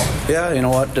down pretty well? Yeah, you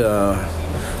know what?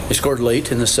 They scored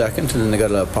late in the second, and then they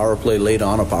got a power play late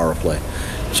on a power play.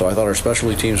 So I thought our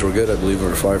specialty teams were good. I believe we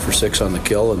were 5 for 6 on the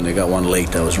kill, and they got one late.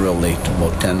 That was real late,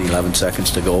 about 10, 11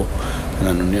 seconds to go.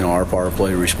 And then, our power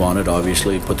play responded,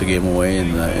 obviously, put the game away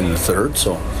in the third.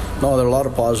 So, no, there are a lot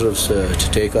of positives to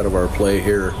take out of our play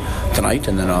here tonight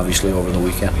and then obviously over the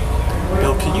weekend.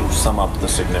 Bill, can you sum up the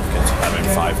significance of having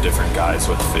 5 different guys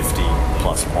with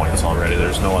 50-plus points already?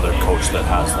 There's no other coach that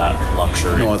has that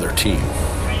luxury. No other team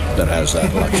that has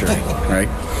that luxury, right?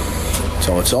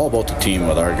 So it's all about the team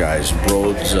with our guys.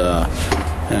 Broads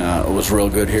was real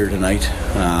good here tonight.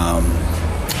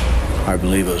 I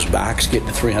believe it was Bax getting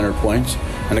to 300 points.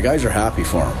 And the guys are happy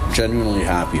for him, genuinely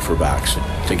happy for Bax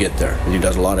to get there. And he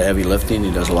does a lot of heavy lifting.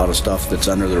 He does a lot of stuff that's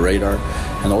under the radar.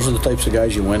 And those are the types of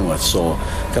guys you win with. So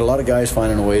got a lot of guys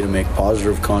finding a way to make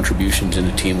positive contributions in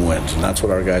the team wins. And that's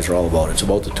what our guys are all about. It's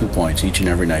about the 2 points each and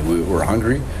every night. We're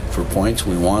hungry for points.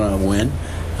 We want to win.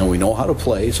 And we know how to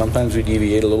play. Sometimes we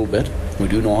deviate a little bit. We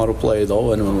do know how to play,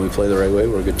 though. And when we play the right way,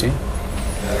 we're a good team.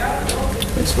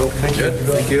 Thanks, Phil.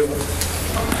 Thank you.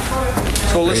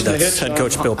 So listen to That's head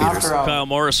coach Bill Peters. Kyle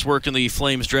Morris working the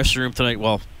Flames dressing room tonight.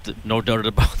 Well, no doubt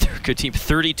about their good team.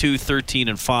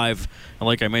 32-13-5. And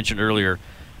like I mentioned earlier,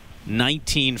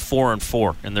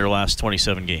 19-4-4 in their last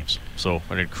 27 games. So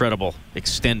an incredible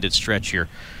extended stretch here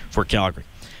for Calgary.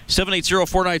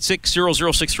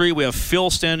 780-496-0063. We have Phil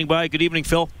standing by. Good evening,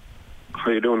 Phil.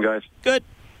 How you doing, guys? Good.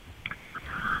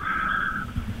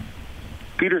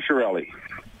 Peter Chiarelli.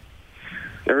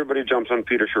 Everybody jumps on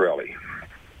Peter Chiarelli.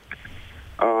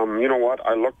 You know what?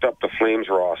 I looked up the Flames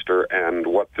roster and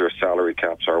what their salary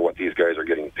caps are, what these guys are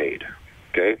getting paid.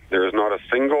 Okay? There is not a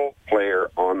single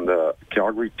player on the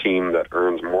Calgary team that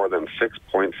earns more than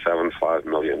 $6.75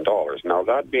 million. Now,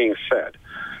 that being said,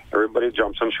 everybody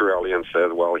jumps on Chiarelli and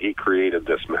says, well, he created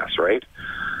this mess, right?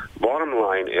 Bottom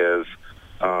line is,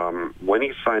 when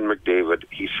he signed McDavid,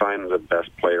 he signed the best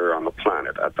player on the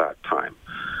planet at that time.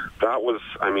 That was,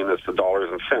 it's the dollars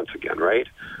and cents again, right?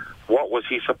 What was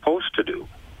he supposed to do?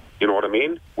 You know what I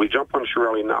mean? We jump on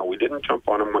Chiarelli now. We didn't jump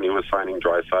on him when he was signing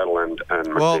Draisaitl and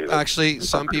McDavid. Well, actually,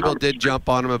 some people did jump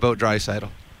on him about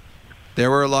Draisaitl. There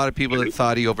were a lot of people that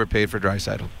thought he overpaid for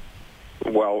Draisaitl.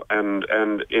 Well, and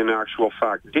in actual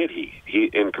fact, did he? He,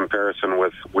 in comparison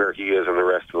with where he is in the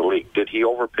rest of the league, did he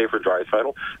overpay for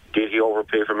Draisaitl? Did he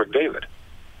overpay for McDavid?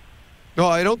 No,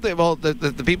 I don't think. Well,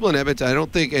 the people in Edmonton, I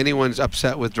don't think anyone's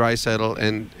upset with Draisaitl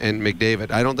and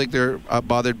McDavid. I don't think they're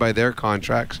bothered by their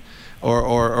contracts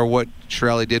or what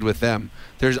Chiarelli did with them.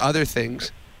 There's other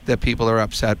things that people are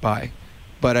upset by,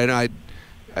 but I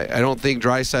don't think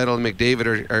Draisaitl and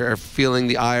McDavid are feeling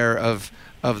the ire of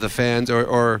the fans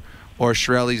or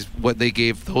Chiarelli's what they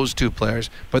gave those two players.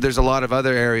 But there's a lot of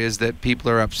other areas that people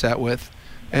are upset with,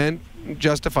 and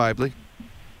justifiably.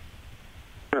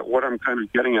 What I'm kind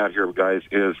of getting at here, guys,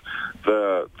 is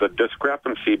the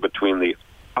discrepancy between the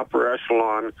upper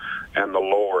echelon and the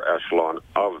lower echelon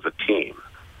of the team.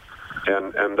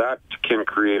 And that can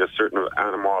create a certain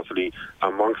animosity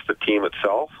amongst the team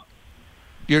itself.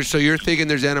 So you're thinking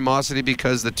there's animosity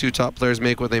because the two top players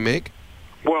make what they make?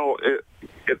 Well,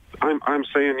 I'm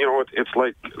saying, it's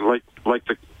like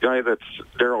the guy that's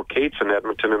Daryl Cates in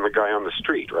Edmonton and the guy on the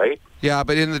street, right? Yeah,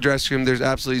 but in the dressing room, there's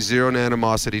absolutely zero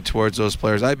animosity towards those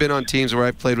players. I've been on teams where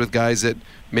I've played with guys that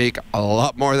make a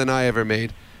lot more than I ever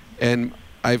made, and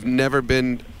I've never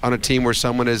been on a team where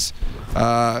someone is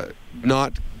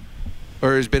not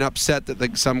or has been upset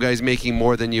that some guy's making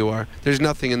more than you are. There's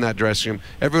nothing in that dressing room.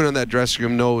 Everyone in that dressing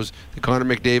room knows that Connor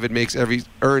McDavid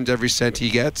earns every cent he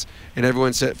gets, and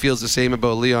everyone feels the same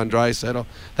about Leon Draisaitl.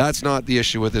 That's not the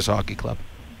issue with this hockey club.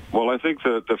 Well, I think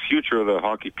the future of the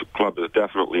hockey club is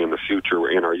definitely in the future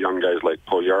in our young guys like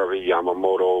Puljujarvi,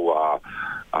 Yamamoto,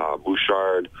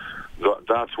 Bouchard.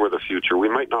 That's where the future. We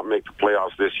might not make the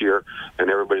playoffs this year,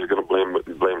 and everybody's going to blame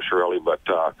Chiarelli, but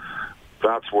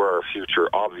that's where our future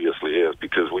obviously is,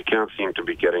 because we can't seem to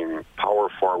be getting power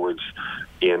forwards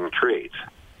in trades.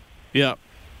 Yeah,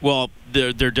 well,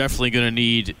 they're definitely going to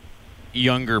need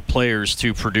younger players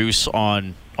to produce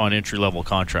on entry-level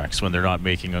contracts when they're not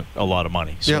making a lot of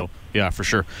money. So, yeah, for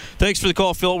sure. Thanks for the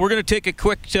call, Phil. We're going to take a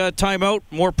quick timeout.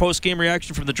 More post-game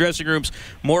reaction from the dressing rooms.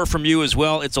 More from you as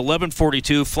well. It's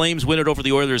 11:42. Flames win it over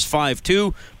the Oilers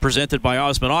 5-2, presented by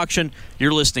Osmond Auction.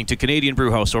 You're listening to Canadian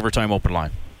Brewhouse Overtime Open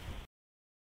Line.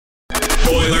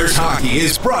 Oilers hockey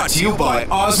is brought to you by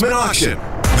Osmond Auction.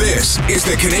 This is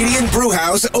the Canadian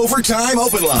Brewhouse Overtime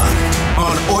Open Line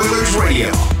on Oilers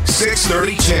Radio,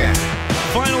 630 CHED.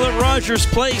 Final at Rogers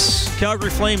Place. Calgary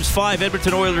Flames 5,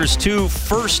 Edmonton Oilers 2.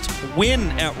 First win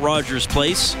at Rogers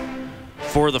Place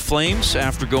for the Flames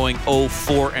after going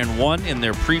 0-4-1 in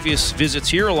their previous visits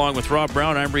here. Along with Rob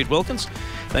Brown, I'm Reed Wilkins.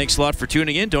 Thanks a lot for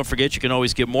tuning in. Don't forget, you can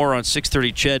always get more on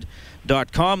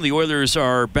 630ched.com. The Oilers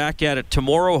are back at it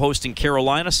tomorrow, hosting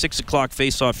Carolina. 6 o'clock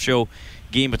face-off show,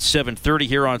 game at 7:30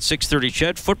 here on 630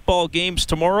 Ched. Football games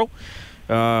tomorrow.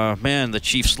 Man, the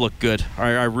Chiefs look good.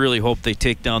 I really hope they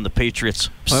take down the Patriots.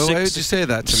 Why did you say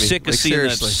that to me?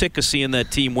 Sick of seeing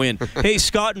that team win. Hey,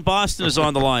 Scott in Boston is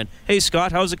on the line. Hey,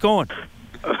 Scott, how's it going?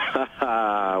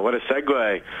 What a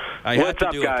segue. What's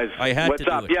up, guys? What's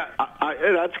up? Yeah,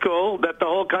 that's cool. That the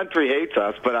whole country hates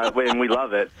us, and we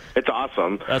love it. It's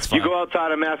awesome. That's fine. You go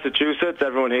outside of Massachusetts,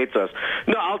 everyone hates us.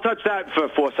 No, I'll touch that for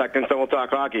 4 seconds, then we'll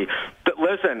talk hockey.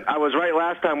 Listen, I was right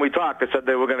last time we talked. I said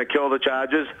they were going to kill the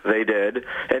Chargers. They did,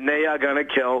 and they are going to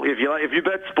kill. If you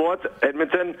bet sports,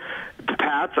 Edmonton, the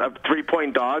Pats are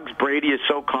 3-point dogs. Brady is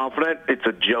so confident, it's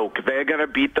a joke. They're going to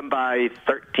beat them by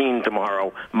 13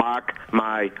 tomorrow. Mark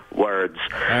my words.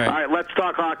 All right, let's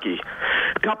talk hockey.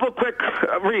 A couple quick,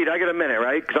 Reed, I got a minute,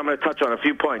 right? Because I'm going to touch on a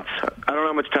few points. I don't know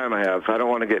how much time I have. I don't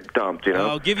want to get dumped, you know?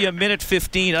 I'll give you a minute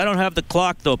 15. I don't have the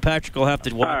clock, though. Patrick will have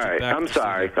to watch it back. I'm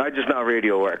sorry. I just know how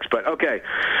radio works. But, okay,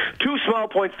 2 small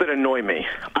points that annoy me.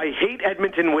 I hate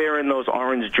Edmonton wearing those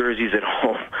orange jerseys at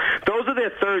home. Those are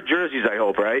their third jerseys, I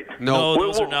hope, right? No,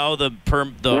 those are now the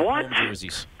home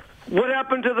jerseys. What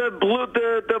happened to the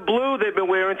blue they've been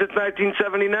wearing since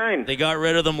 1979? They got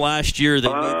rid of them last year. They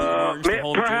made the orange the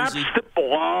home jersey.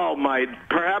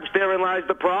 Perhaps therein lies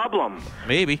the problem.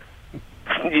 Maybe.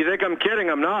 You think I'm kidding?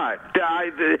 I'm not.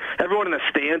 Everyone in the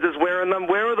stands is wearing them.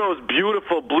 Where are those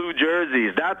beautiful blue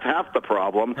jerseys? That's half the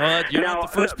problem. You're not the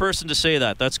first person to say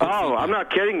that. That's good. I'm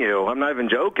not kidding you. I'm not even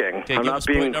joking. Okay, I'm give not us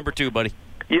point number 2, buddy.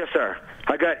 Yes, sir.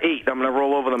 I got 8. I'm going to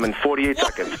roll over them in 48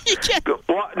 seconds.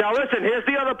 Well, now, listen, here's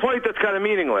the other point that's kind of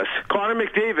meaningless. Connor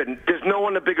McDavid, there's no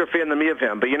one a bigger fan than me of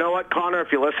him. But you know what, Connor,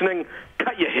 if you're listening,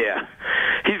 cut your hair.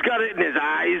 He's got it in his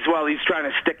eyes while he's trying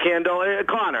to stick handle.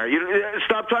 Connor,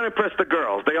 stop trying to impress the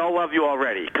girls. They all love you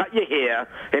already. Cut your hair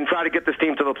and try to get this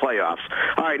team to the playoffs.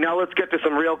 All right, now let's get to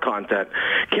some real content.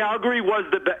 Calgary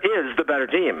is the better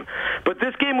team. But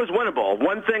this game was winnable.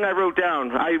 One thing I wrote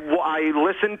down, I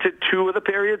listened to 2 of the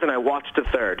periods and I watched the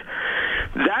third.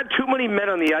 That too many men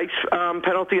on the ice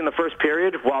penalty in the first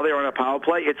period while they were on a power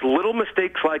play, it's little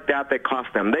mistakes like that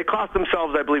cost them. They cost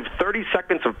themselves, I believe, 30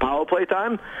 seconds of power play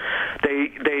time.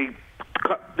 They're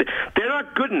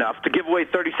not good enough to give away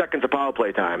 30 seconds of power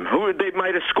play time. They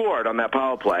might have scored on that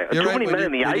power play. You're too right. many men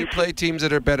in the ice. When you play teams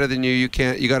that are better than you, you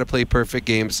got to play perfect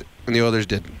games, and the Oilers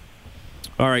didn't.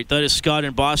 All right, that is Scott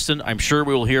in Boston. I'm sure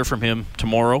we will hear from him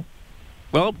tomorrow.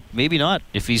 Well, maybe not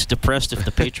if he's depressed if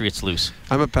the Patriots lose.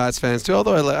 I'm a Pats fan too,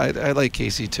 although I like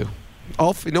Casey too.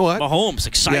 You know what? Mahomes,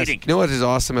 exciting. Yes. You know what is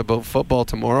awesome about football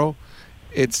tomorrow?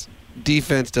 It's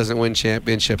defense doesn't win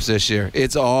championships this year.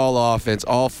 It's all offense.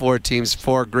 All 4 teams,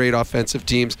 4 great offensive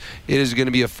teams. It is going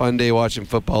to be a fun day watching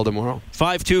football tomorrow.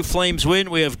 5-2 Flames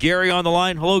win. We have Gary on the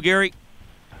line. Hello, Gary.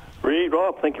 Reed,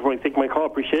 Rob, thank you for taking my call.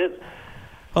 Appreciate it.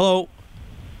 Hello.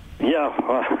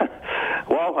 Yeah.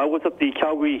 Well, I was at the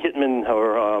Calgary Hitmen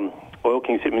or Oil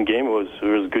Kings Hitmen game. It was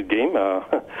a good game.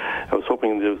 I was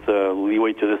hoping there was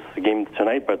leeway to this game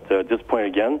tonight, but disappointed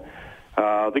again.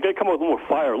 They got to come out with a little more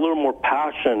fire, a little more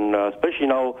passion, especially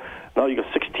now you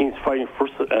got 6 teams fighting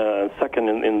first and second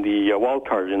in the wild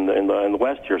card in the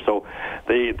West here. So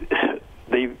they've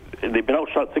been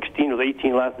outshot 16 of the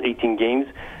last 18 games.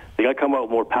 They got to come out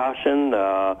with more passion.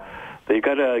 They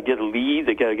got to get a lead.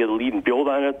 They got to get a lead and build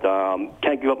on it.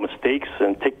 Can't give up mistakes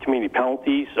and take too many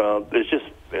penalties. It's just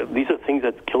these are things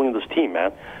that's killing this team,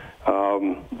 man.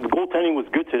 The goaltending was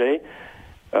good today.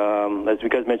 As you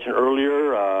guys mentioned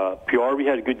earlier, Piarvi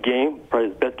had a good game, probably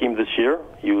his best game this year.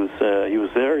 He was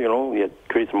there, he had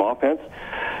created some offense.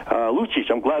 Lucic,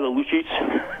 I'm glad that Lucic,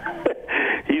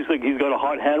 he's got a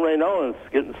hot hand right now, and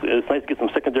it's nice to get some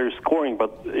secondary scoring.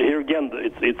 But here again,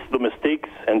 it's the mistakes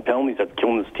and penalties that's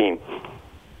killing this team.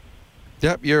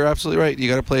 Yep, you're absolutely right. You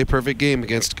got to play a perfect game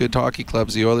against good hockey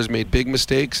clubs. The Oilers made big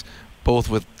mistakes, both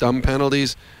with dumb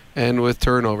penalties and with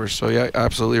turnovers. So, yeah,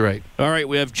 absolutely right. All right,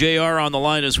 we have JR on the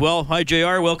line as well. Hi,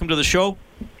 JR. Welcome to the show.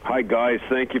 Hi, guys.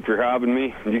 Thank you for having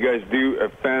me. You guys do a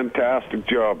fantastic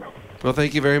job. Well,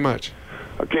 thank you very much.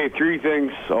 Okay, 3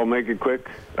 things. I'll make it quick.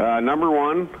 Number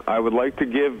 1, I would like to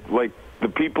give the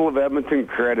people of Edmonton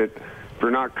credit for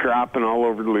not crapping all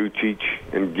over Lucic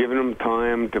and giving him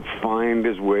time to find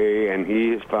his way, and he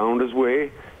has found his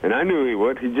way. And I knew he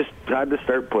would. He just had to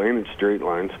start playing in straight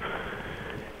lines.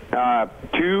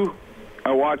 2,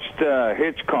 I watched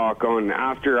Hitchcock on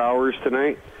After Hours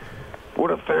tonight. What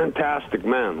a fantastic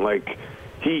man.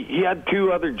 he had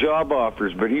 2 other job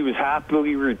offers, but he was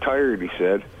happily retired, he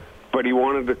said. But he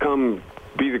wanted to come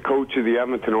be the coach of the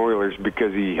Edmonton Oilers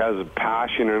because he has a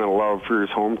passion and a love for his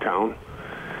hometown.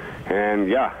 And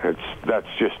yeah,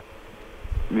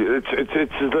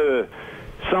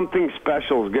 something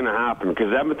special is going to happen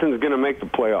because Edmonton's going to make the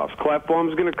playoffs.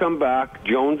 Klefbom's going to come back.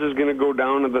 Jones is going to go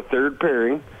down to the 3rd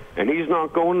pairing, and he's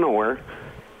not going nowhere.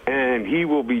 And he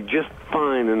will be just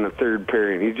fine in the 3rd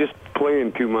pairing. He's just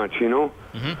playing too much, you know?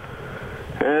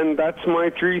 Mm-hmm. And that's my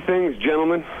 3 things,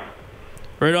 gentlemen.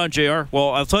 Right on, JR. Well,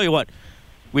 I'll tell you what.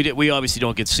 We obviously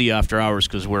don't get to see after hours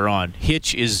because we're on.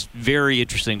 Hitch is very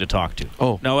interesting to talk to.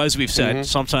 Oh. Now, as we've said,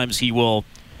 sometimes he will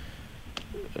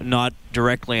not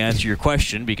directly answer your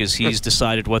question because he's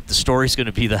decided what the story's going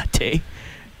to be that day.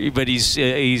 But he's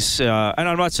and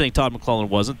I'm not saying Todd McLellan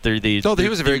wasn't. He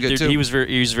was very good too. He was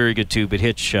very good too. But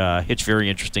Hitch very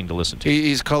interesting to listen to.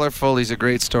 He's colorful. He's a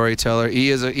great storyteller.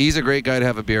 He's a great guy to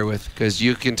have a beer with because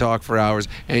you can talk for hours,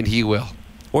 and he will.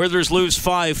 Oilers lose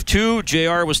 5-2.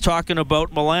 JR was talking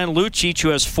about Milan Lucic, who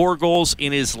has 4 goals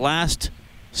in his last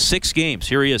 6 games.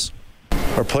 Here he is.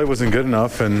 Our play wasn't good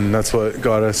enough, and that's what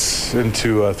got us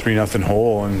into a 3-0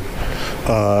 hole. And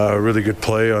a really good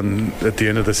play at the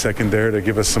end of the second there to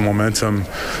give us some momentum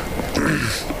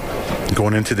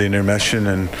going into the intermission,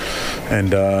 and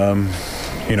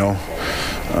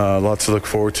lots to look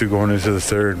forward to going into the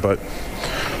 3rd. But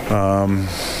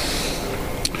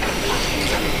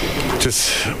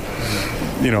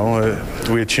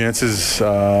we had chances,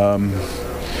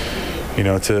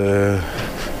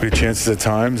 we had chances at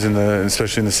times,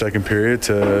 especially in the second period,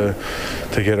 to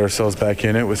get ourselves back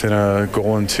in it within a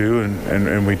goal and 2,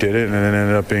 and we did it, and it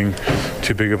ended up being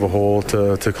too big of a hole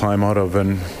to climb out of.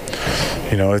 And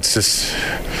it's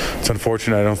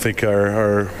unfortunate. I don't think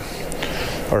our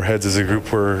heads as a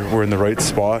group were in the right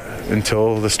spot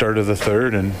until the start of the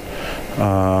 3rd,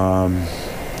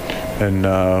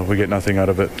 and we get nothing out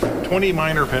of it. 20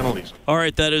 minor penalties. All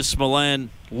right, that is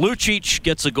Milan Lucic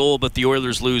gets a goal, but the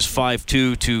Oilers lose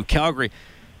 5-2 to Calgary.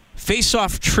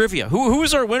 Face-off trivia. Who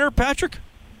is our winner, Patrick?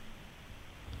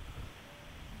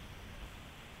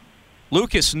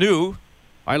 Lucas knew.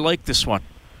 I like this one.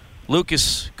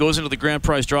 Lucas goes into the grand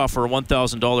prize draw for a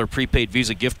 $1,000 prepaid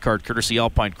Visa gift card courtesy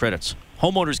Alpine Credits.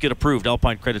 Homeowners get approved,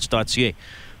 alpinecredits.ca.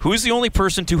 Who is the only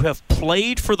person to have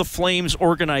played for the Flames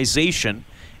organization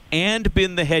and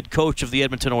been the head coach of the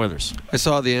Edmonton Oilers? I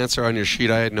saw the answer on your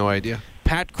sheet. I had no idea.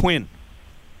 Pat Quinn.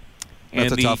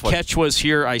 That's and the catch was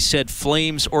here, I said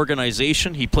Flames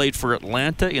organization. He played for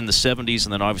Atlanta in the 70s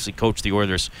and then obviously coached the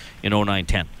Oilers in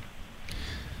 09-10.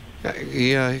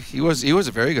 Yeah, he was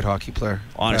a very good hockey player.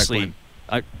 Honestly,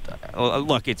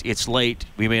 look, it's late.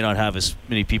 We may not have as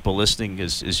many people listening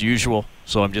as usual,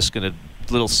 so I'm just going to,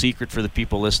 little secret for the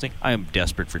people listening, I am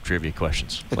desperate for trivia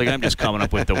questions. I'm just coming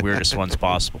up with the weirdest ones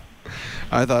possible.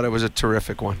 I thought it was a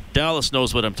terrific one. Dallas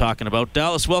knows what I'm talking about.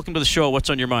 Dallas, welcome to the show. What's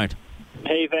on your mind?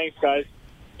 Hey, thanks, guys.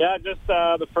 Yeah, just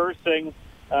the first thing,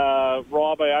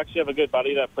 Rob, I actually have a good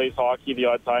buddy that plays hockey the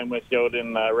odd time with you out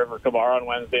in River Kabar on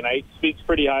Wednesday night. Speaks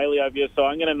pretty highly of you, so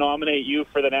I'm going to nominate you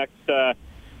for the next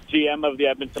GM of the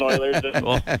Edmonton Oilers.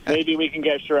 Maybe we can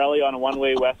get Chiarelli on a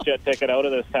one-way WestJet ticket out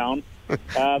of this town.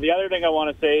 The other thing I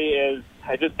want to say is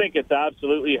I just think it's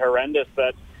absolutely horrendous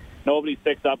that nobody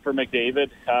sticks up for McDavid.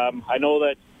 I know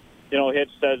that, Hitch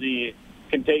says he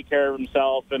can take care of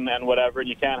himself and whatever, and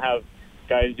you can't have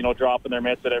guys, dropping their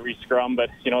mitts at every scrum, but,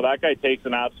 that guy takes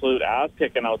an absolute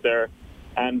ass-kicking out there.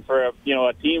 And for,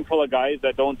 a team full of guys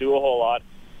that don't do a whole lot,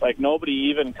 nobody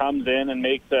even comes in and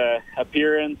makes an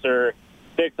appearance or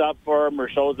sticks up for him or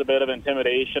shows a bit of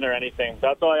intimidation or anything.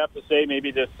 That's all I have to say.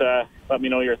 Maybe just let me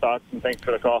know your thoughts, and thanks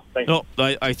for the call. Thanks. No,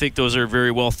 I think those are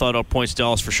very well thought out points,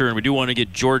 Dallas, for sure, and we do want to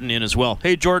get Jordan in as well.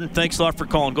 Hey, Jordan, thanks a lot for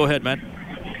calling. Go ahead, man.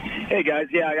 Hey, guys.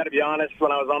 Yeah, I got to be honest.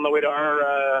 When I was on the way to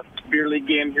our beer league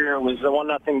game here, it was a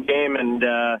 1-0 game, and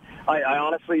I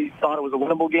honestly thought it was a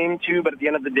winnable game, too, but at the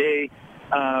end of the day,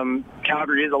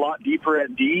 Calgary is a lot deeper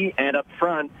at D and up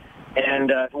front.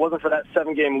 And if it wasn't for that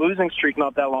 7-game losing streak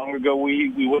not that long ago,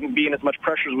 we wouldn't be in as much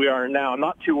pressure as we are now. I'm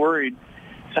not too worried.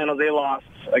 San Jose lost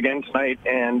again tonight,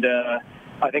 and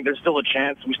I think there's still a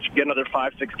chance we should get another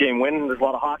 5-6 game win. There's a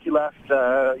lot of hockey left.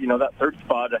 That 3rd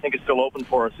spot I think is still open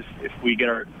for us if we get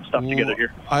our stuff together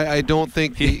here. I don't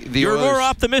think the You're Oilers, more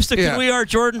optimistic than we are,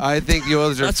 Jordan. I think the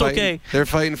Oilers are That's fighting. Okay. They're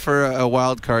fighting for a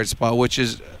wild card spot, which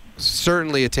is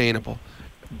certainly attainable.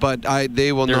 but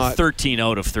they will They're not. 13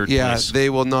 out of third place. Yeah, they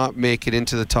will not make it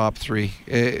into the top 3.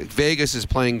 Vegas is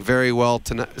playing very well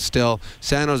still.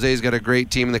 San Jose's got a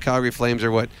great team, and the Calgary Flames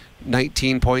are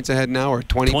 19 points ahead now, or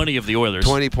 20? 20 of the Oilers.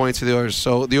 20 points of the Oilers.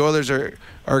 So the Oilers are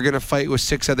going to fight with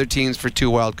 6 other teams for 2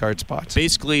 wild card spots.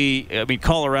 Basically, I mean,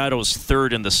 Colorado's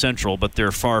third in the Central, but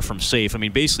they're far from safe. I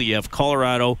mean, basically, you have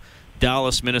Colorado,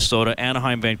 Dallas, Minnesota,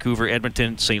 Anaheim, Vancouver,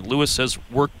 Edmonton. St. Louis has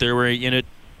worked their way in it.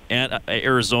 And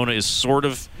Arizona is sort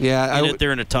of in it.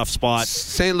 They're in a tough spot.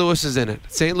 St. Louis is in it.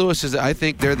 St. Louis is, I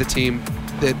think they're the team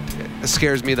that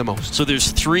scares me the most. So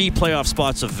there's 3 playoff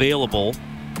spots available,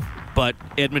 but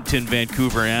Edmonton,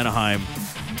 Vancouver, and Anaheim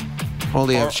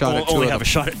only have a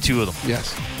shot at 2 of them.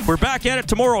 Yes. We're back at it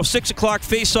tomorrow, 6 o'clock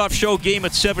face-off show, game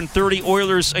at 7:30.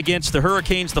 Oilers against the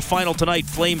Hurricanes. The final tonight,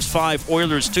 Flames 5,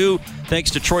 Oilers 2.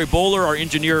 Thanks to Troy Bowler, our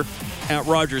engineer at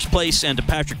Rogers Place, and to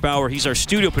Patrick Bauer. He's our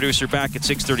studio producer back at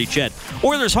 6:30 CHED.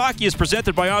 Oilers Hockey is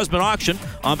presented by Osmond Auction.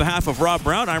 On behalf of Rob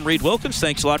Brown, I'm Reed Wilkins.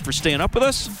 Thanks a lot for staying up with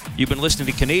us. You've been listening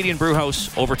to Canadian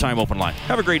Brewhouse Overtime Open Line.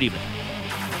 Have a great evening.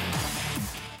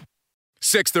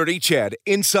 6:30 CHED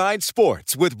Inside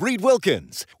Sports with Reed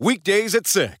Wilkins. Weekdays at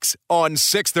 6 on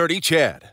 6:30 CHED.